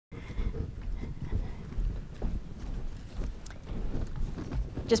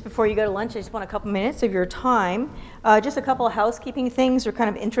just before you go to lunch, I just want a couple minutes of your time. Just a couple of housekeeping things or kind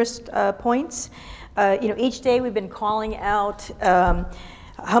of interest points. Each day we've been calling out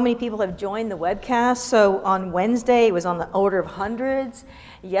how many people have joined the webcast. So on Wednesday, it was on the order of hundreds.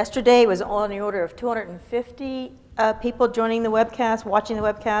 Yesterday, it was on the order of 250 people joining the webcast, watching the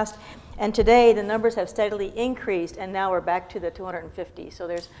webcast. And today, the numbers have steadily increased, and now we're back to the 250. So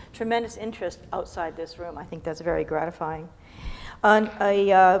there's tremendous interest outside this room. I think that's very gratifying. On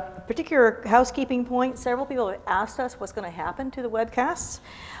a particular housekeeping point, several people have asked us what's going to happen to the webcasts.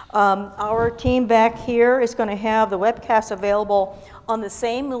 Our team back here is going to have the webcast available on the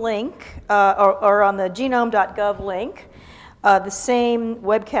same link, or on the genome.gov link, the same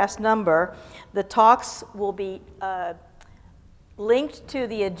webcast number. The talks will be linked to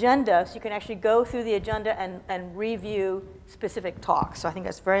the agenda, so you can actually go through the agenda and review specific talks. So I think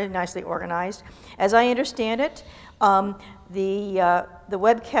that's very nicely organized. As I understand it, the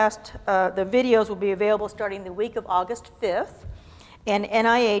webcast, the videos will be available starting the week of August 5th. And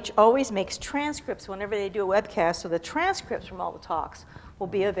NIH always makes transcripts whenever they do a webcast, so the transcripts from all the talks will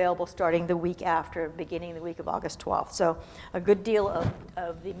be available starting the week after, beginning the week of August 12th. So a good deal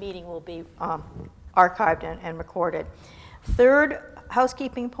of the meeting will be archived and recorded. Third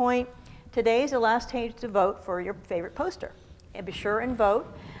housekeeping point, today is the last day to vote for your favorite poster. And be sure and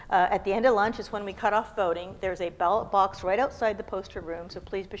vote. At the end of lunch is when we cut off voting. There's a ballot box right outside the poster room, so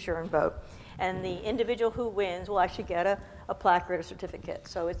please be sure and vote. And the individual who wins will actually get a placard, a certificate,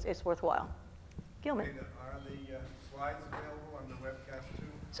 so it's worthwhile. Gilman. Are the slides available on the webcast too?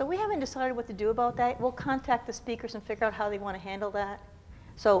 So we haven't decided what to do about that. We'll contact the speakers and figure out how they want to handle that.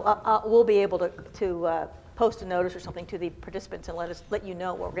 So we'll be able to post a notice or something to the participants and let you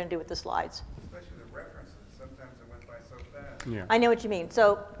know what we're going to do with the slides. Especially the references. Sometimes it went by so fast. Yeah. I know what you mean.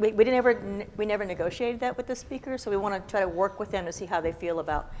 So we never negotiated that with the speakers, so we want to try to work with them to see how they feel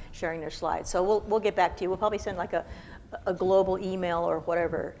about sharing their slides. So we'll get back to you. We'll probably send like a global email or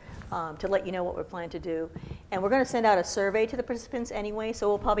whatever to let you know what we're planning to do. And we're going to send out a survey to the participants anyway, so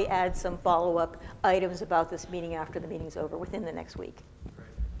we'll probably add some follow-up items about this meeting after the meeting's over within the next week.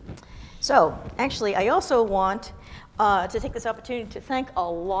 So actually, I also want to take this opportunity to thank a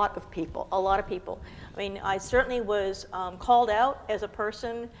lot of people, I mean, I certainly was called out as a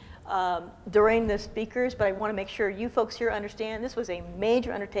person during the speakers, but I want to make sure you folks here understand this was a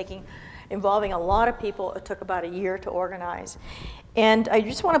major undertaking involving a lot of people. It took about a year to organize. And I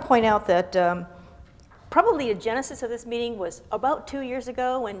just want to point out that probably the genesis of this meeting was about 2 years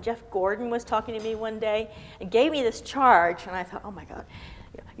ago when Jeff Gordon was talking to me one day and gave me this charge, and I thought, oh my God.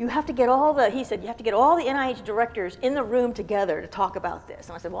 You have to get he said, you have to get all the NIH directors in the room together to talk about this.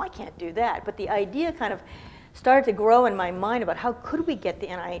 And I said, well, I can't do that. But the idea kind of started to grow in my mind about how could we get the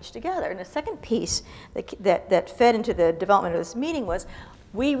NIH together. And the second piece that fed into the development of this meeting was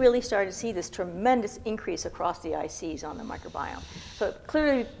we really started to see this tremendous increase across the ICs on the microbiome. So it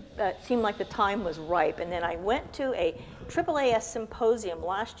clearly seemed like the time was ripe. And then I went to a AAAS symposium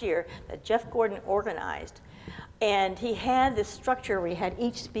last year that Jeff Gordon organized. And he had this structure where he had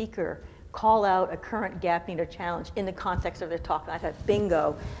each speaker call out a current gap need or challenge in the context of their talk. And I thought,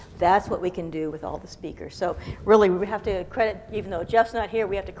 bingo, that's what we can do with all the speakers. So really, we have to credit, even though Jeff's not here,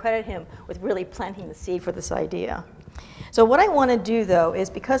 we have to credit him with really planting the seed for this idea. So what I want to do, though, is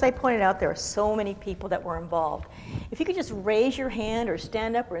because I pointed out there are so many people that were involved, if you could just raise your hand or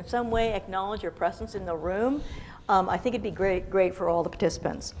stand up or in some way acknowledge your presence in the room, I think it'd be great for all the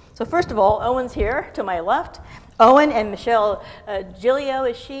participants. So first of all, Owen's here to my left. Owen and Michelle Gilio,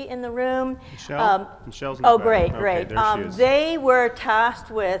 is she in the room? Michelle's in the back. Great. Okay, there she is. They were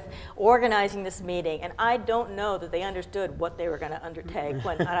tasked with organizing this meeting, and I don't know that they understood what they were going to undertake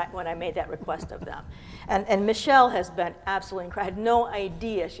when I made that request of them. And Michelle has been absolutely incredible. I had no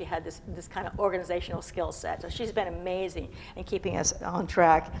idea she had this kind of organizational skill set. So she's been amazing in keeping us on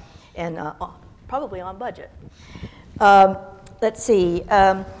track and probably on budget. Let's see.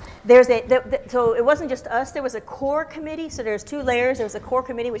 So it wasn't just us. There was a core committee. So there's two layers. There was a core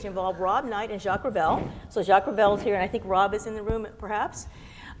committee which involved Rob Knight and Jacques Ravel. So Jacques Ravel is here, and I think Rob is in the room, perhaps.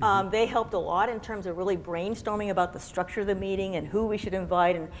 They helped a lot in terms of really brainstorming about the structure of the meeting and who we should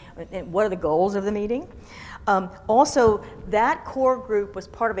invite and what are the goals of the meeting. Also, that core group was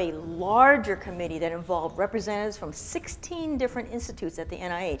part of a larger committee that involved representatives from 16 different institutes at the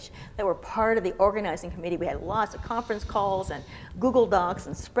NIH that were part of the organizing committee. We had lots of conference calls and Google Docs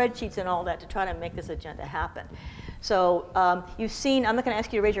and spreadsheets and all that to try to make this agenda happen. So you've seen, I'm not going to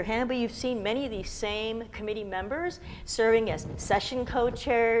ask you to raise your hand, but you've seen many of these same committee members serving as session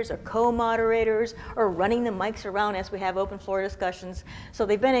co-chairs or co-moderators or running the mics around as we have open floor discussions. So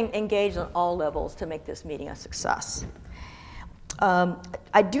they've been engaged on all levels to make this meeting a success.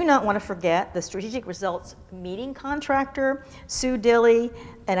 I do not want to forget the strategic results meeting contractor, Sue Dilly,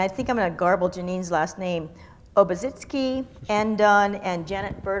 and I think I'm going to garble Janine's last name, Obazitsky, Andun, and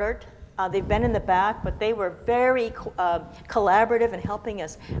Janet Berdert. They've been in the back, but they were very collaborative in helping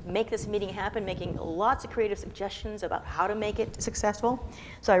us make this meeting happen, making lots of creative suggestions about how to make it successful.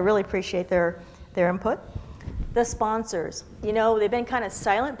 So I really appreciate their input. The sponsors, you know, they've been kind of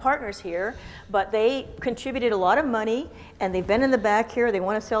silent partners here, but they contributed a lot of money, and they've been in the back here. They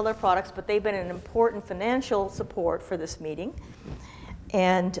want to sell their products, but they've been an important financial support for this meeting.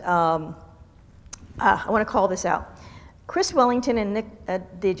 And I want to call this out. Chris Wellington and Nick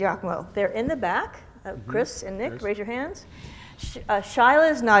DiGiacomo, they're in the back. Chris and Nick, raise your hands.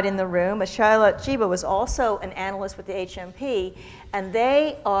 Shyla's not in the room, but Shyla Chiba was also an analyst with the HMP, and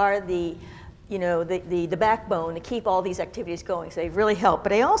they are the backbone to keep all these activities going, so they've really helped. But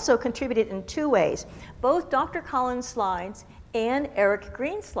they also contributed in two ways. Both Dr. Collins' slides and Eric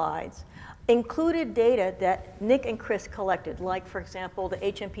Green's slides included data that Nick and Chris collected, like, for example, the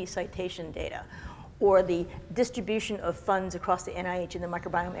HMP citation data, or the distribution of funds across the NIH in the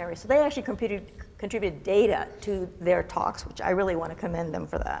microbiome area. So they actually contributed data to their talks, which I really want to commend them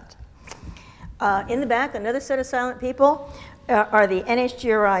for that. In the back, another set of silent people are the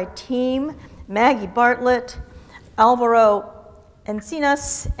NHGRI team, Maggie Bartlett, Alvaro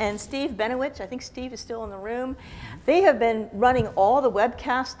Encinas, and Steve Benowitz. I think Steve is still in the room. They have been running all the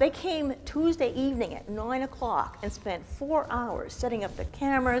webcasts. They came Tuesday evening at 9 o'clock and spent 4 hours setting up the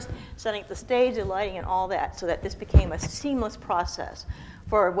cameras, setting up the stage, the lighting, and all that, so that this became a seamless process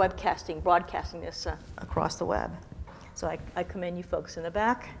for webcasting, broadcasting this across the web. So I commend you folks in the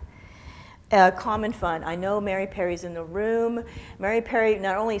back. Common Fund. I know Mary Perry's in the room. Mary Perry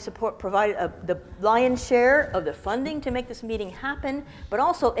not only provided the lion's share of the funding to make this meeting happen, but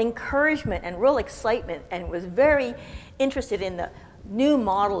also encouragement and real excitement, and was very interested in the new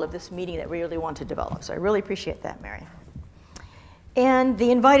model of this meeting that we really want to develop. So I really appreciate that, Mary. And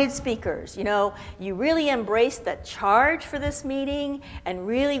the invited speakers, you know, you really embraced the charge for this meeting and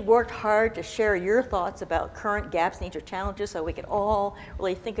really worked hard to share your thoughts about current gaps, needs, or challenges, so we could all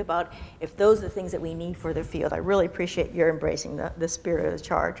really think about if those are the things that we need for the field. I really appreciate your embracing the spirit of the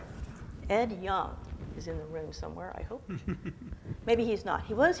charge. Ed Young is in the room somewhere, I hope. Maybe he's not.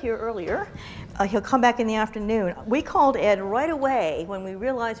 He was here earlier. He'll come back in the afternoon. We called Ed right away when we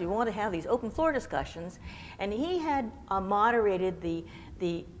realized we wanted to have these open floor discussions, and he had moderated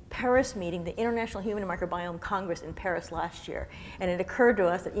the Paris meeting, the International Human Microbiome Congress in Paris last year, and it occurred to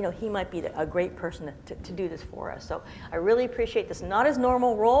us that, you know, he might be a great person to do this for us. So I really appreciate this. Not his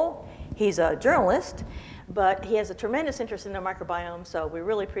normal role. He's a journalist, but he has a tremendous interest in the microbiome, so we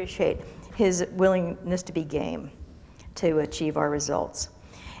really appreciate his willingness to be game to achieve our results.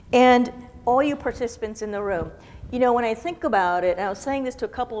 And all you participants in the room, you know, when I think about it, and I was saying this to a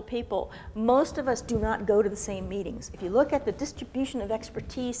couple of people, most of us do not go to the same meetings. If you look at the distribution of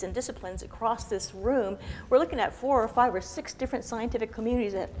expertise and disciplines across this room, we're looking at 4 or 5 or 6 different scientific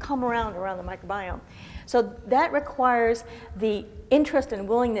communities that come around the microbiome. So that requires the interest and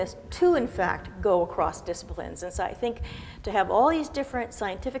willingness to, in fact, go across disciplines. And so I think to have all these different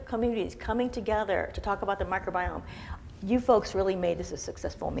scientific communities coming together to talk about the microbiome, you folks really made this a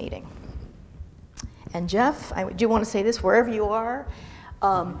successful meeting. And Jeff, I do want to say this wherever you are.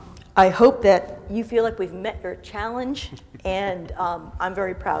 I hope that you feel like we've met your challenge, and I'm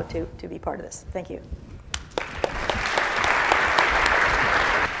very proud to be part of this. Thank you.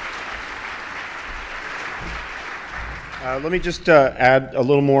 Let me just add a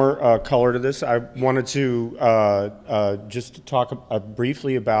little more color to this. I wanted to just talk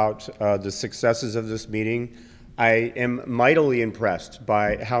briefly about the successes of this meeting. I am mightily impressed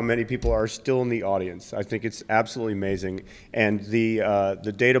by how many people are still in the audience. I think it's absolutely amazing. And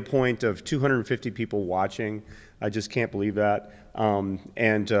the data point of 250 people watching, I just can't believe that.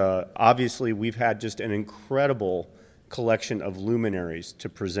 Obviously, we've had just an incredible collection of luminaries to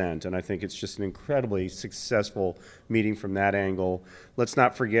present, and I think it's just an incredibly successful meeting from that angle. Let's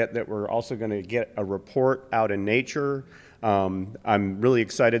not forget that we're also going to get a report out in Nature. I'm really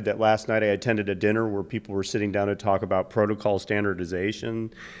excited that last night I attended a dinner where people were sitting down to talk about protocol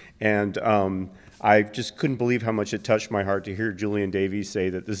standardization, and I just couldn't believe how much it touched my heart to hear Julian Davies say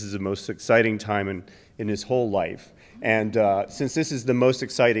that this is the most exciting time in his whole life. And since this is the most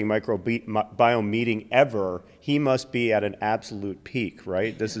exciting microbiome meeting ever, he must be at an absolute peak,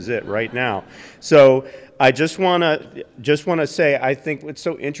 right? This is it right now. So I just want to say, I think what's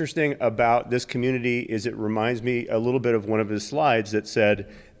so interesting about this community is it reminds me a little bit of one of his slides that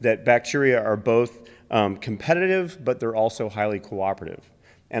said that bacteria are both competitive, but they're also highly cooperative.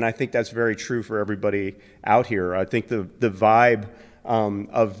 And I think that's very true for everybody out here. I think the vibe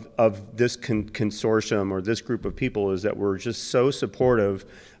of this consortium or this group of people is that we're just so supportive.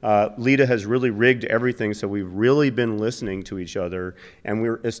 Lita has really rigged everything, so we've really been listening to each other, and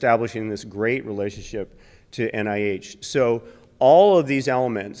we're establishing this great relationship to NIH. So all of these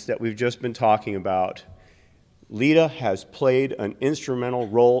elements that we've just been talking about, Lita has played an instrumental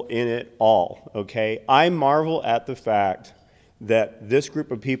role in it all, okay? I marvel at the fact that this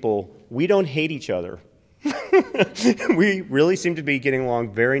group of people, we don't hate each other. We really seem to be getting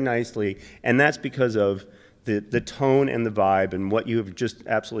along very nicely, and that's because of the tone and the vibe and what you have just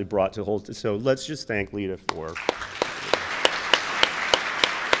absolutely brought to hold. So let's just thank Lita for.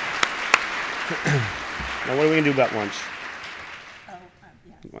 Now, what are we going to do about lunch?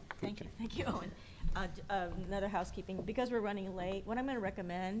 Yeah. Thank you, Owen. Another housekeeping, because we're running late, what I'm going to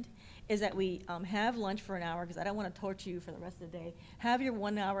recommend is that we have lunch for an hour, because I don't want to torture you for the rest of the day. Have your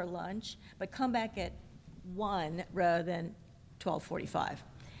 1 hour lunch, but come back at 1 rather than 12:45.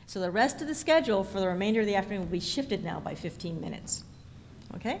 So the rest of the schedule for the remainder of the afternoon will be shifted now by 15 minutes.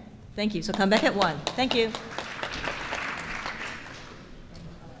 Okay? Thank you. So come back at 1. Thank you.